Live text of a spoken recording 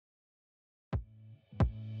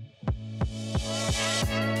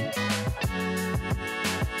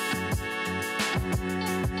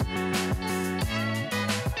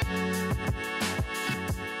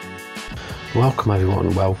Welcome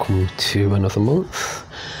everyone, welcome to another month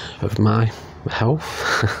of my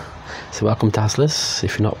health. So welcome Dazzlers.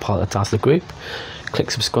 If you're not part of the Dazzler group,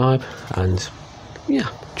 click subscribe and yeah,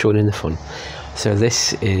 join in the fun. So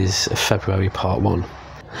this is February part 1.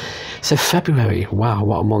 So February, wow,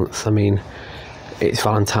 what a month. I mean, it's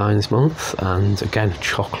Valentine's month, and again,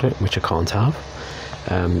 chocolate, which I can't have.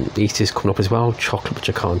 Easter's coming up as well, chocolate, which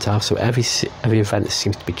I can't have. So every event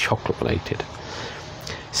seems to be chocolate related.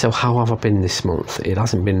 So how have I been this month? It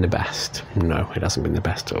hasn't been the best. No, it hasn't been the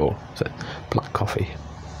best at all. So, black coffee.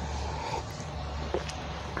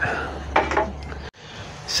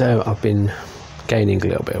 So I've been gaining a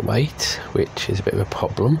little bit of weight, which is a bit of a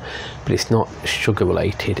problem, but it's not sugar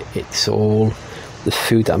related. It's all the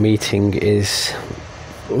food that I'm eating is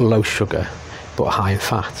low sugar but high in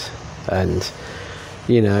fat, and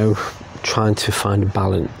you know, trying to find a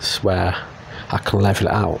balance where I can level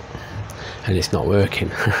it out. And it's not working.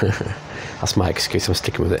 That's my excuse, I'm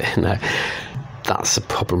sticking with it. No, that's the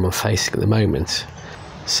problem I'm facing at the moment.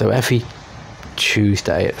 So every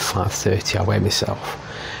Tuesday at 5:30 I weigh myself,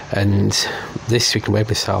 and this week I weighed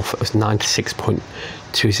myself, it was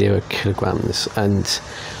 96.20 kilograms, and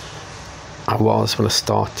I was, when I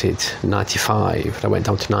started, 95, and I went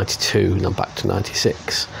down to 92 and I'm back to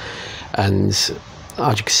 96. And as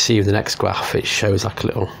you can see with the next graph, it shows like a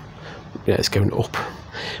little, yeah, it's going up.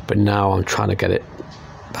 But now I'm trying to get it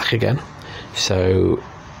back again, so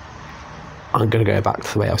I'm going to go back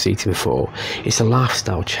to the way I was eating before. It's a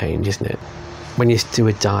lifestyle change, isn't it? When you do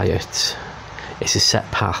a diet, it's a set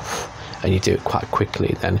path and you do it quite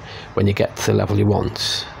quickly. Then when you get to the level you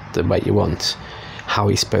want, the weight you want, how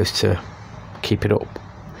are you supposed to keep it up?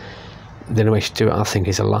 The only way to do it, I think,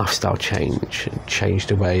 is a lifestyle change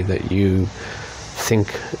the way that you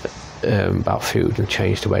think about food, and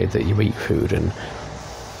change the way that you eat food, and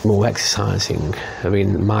more exercising. I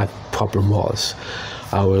mean, my problem was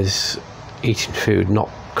I was eating food, not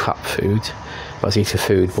crap food. I was eating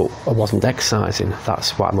food, but I wasn't exercising.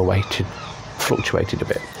 That's why my weight had fluctuated a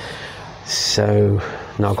bit. So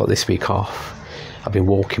now I've got this week off. I've been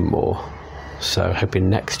walking more, so hoping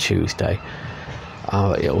next Tuesday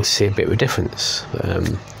it'll see a bit of a difference.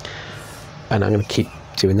 And I'm going to keep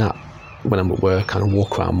doing that when I'm at work, and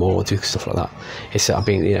walk around more, do stuff like that. It's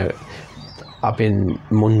I've been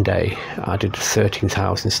Monday, I did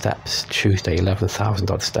 13,000 steps, Tuesday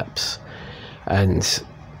 11,000 odd steps, and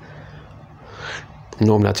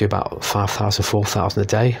normally I do about 5,000, 4,000 a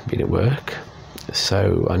day being at work.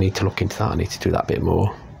 So I need to look into that. I need to do that a bit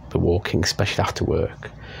more, the walking, especially after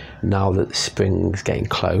work. Now that the spring's getting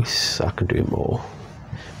close, I can do it more,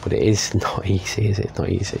 but it is not easy, is it? It's not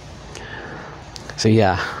easy. So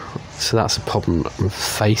yeah, so that's a problem I'm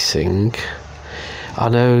facing. I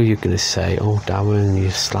know you're going to say, oh Darren,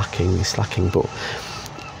 you're slacking, but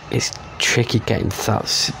it's tricky getting to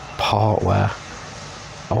that part where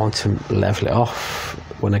I want to level it off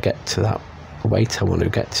when I get to that weight I want to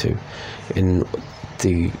get to, in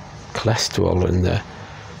the cholesterol and the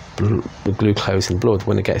glucose in blood.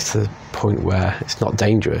 When it gets to the point where it's not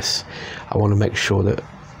dangerous, I want to make sure that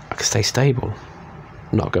I can stay stable,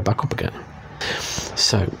 not go back up again.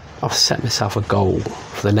 So I've set myself a goal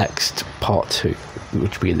for the next part 2,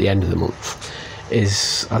 which will be at the end of the month,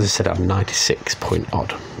 is, as I said, I'm 96 point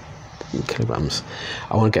odd kilograms.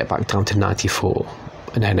 I want to get back down to 94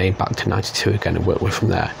 and then aim back to 92 again and work from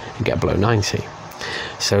there and get below 90.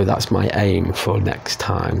 So that's my aim for next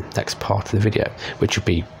part of the video, which will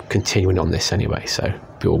be continuing on this anyway, so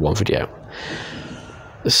be all one video.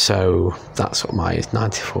 So that's what my is,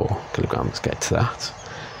 94 kilograms, get to that.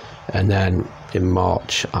 And then in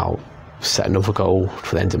March I'll set another goal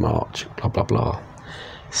for the end of March, blah blah blah.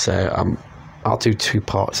 So I'll do 2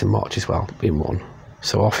 parts in March as well, being one.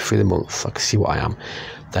 So halfway through the month I can see what I am,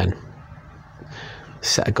 then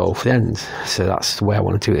set a goal for the end. So that's the way I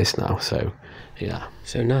want to do this now. So yeah,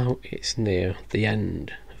 so now it's near the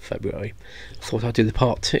end of February, I thought I'd do the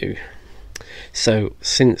part 2. So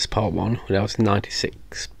since part 1, when I was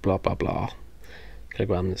 96 blah blah blah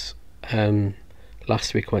kilograms,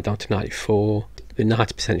 last week I went down to 94. Been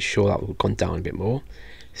 90% sure that would have gone down a bit more,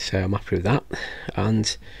 so I'm happy with that.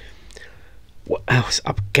 And what else?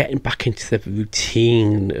 I'm getting back into the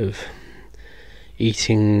routine of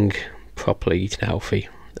eating properly, eating healthy.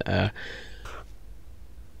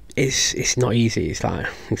 It's not easy. It's like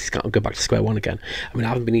it's got to go back to square one again. I mean, I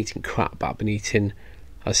haven't been eating crap, but I've been eating,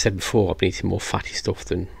 as I said before, I've been eating more fatty stuff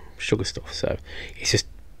than sugar stuff. So it's just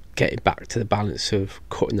getting back to the balance of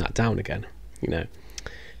cutting that down again, you know.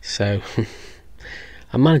 So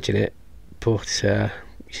I'm managing it, but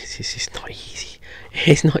it's not easy.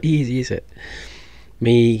 It's not easy, is it?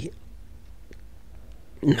 Me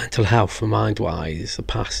mental health and mind wise, the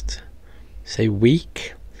past, say,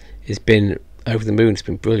 week has been over the moon. It's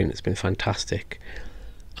been brilliant, it's been fantastic.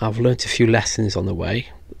 I've learnt a few lessons on the way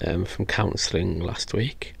from counselling last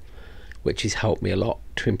week, which has helped me a lot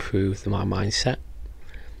to improve my mindset.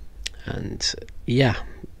 And yeah,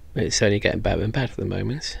 it's only getting better and better at the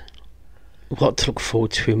moment. What to look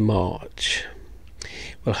forward to in March?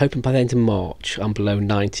 Well, hoping by the end of March I'm below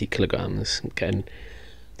 90 kilograms, getting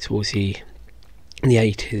towards the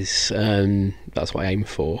 80s. That's what I aim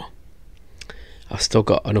for. I've still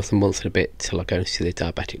got another month and a bit till I go and see the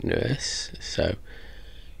diabetic nurse. So,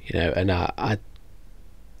 you know, and I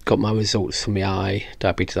got my results from the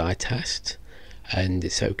diabetes eye test, and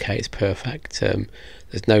it's okay, it's perfect.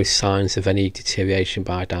 There's no signs of any deterioration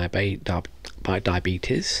by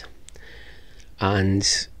diabetes.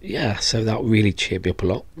 And yeah, so that really cheered me up a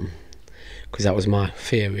lot, because that was my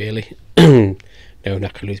fear, really. Knowing I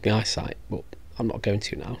could lose my eyesight, but I'm not going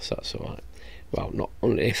to now, so that's all right. Well, not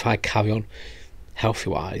if I carry on healthy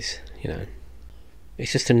wise, you know.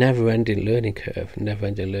 It's just a never-ending learning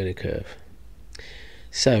curve.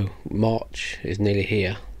 So March is nearly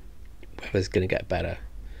here. Weather's going to get better,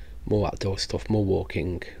 more outdoor stuff, more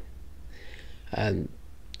walking. I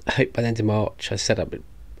hope by the end of March, I said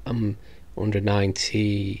I'm under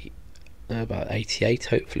 90, about 88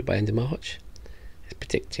 hopefully by the end of March. It's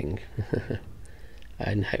predicting.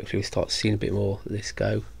 And hopefully we'll start seeing a bit more of this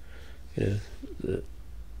go, you know,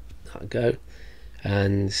 that go.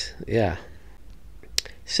 And yeah,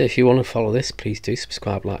 so if you want to follow this, please do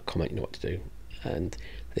subscribe, like, comment, you know what to do. And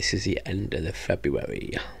this is the end of the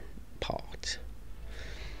February part.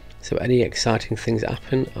 So any exciting things that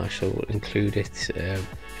happen, I shall include it in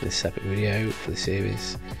a separate video for the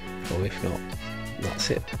series, or if not, that's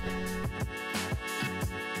it.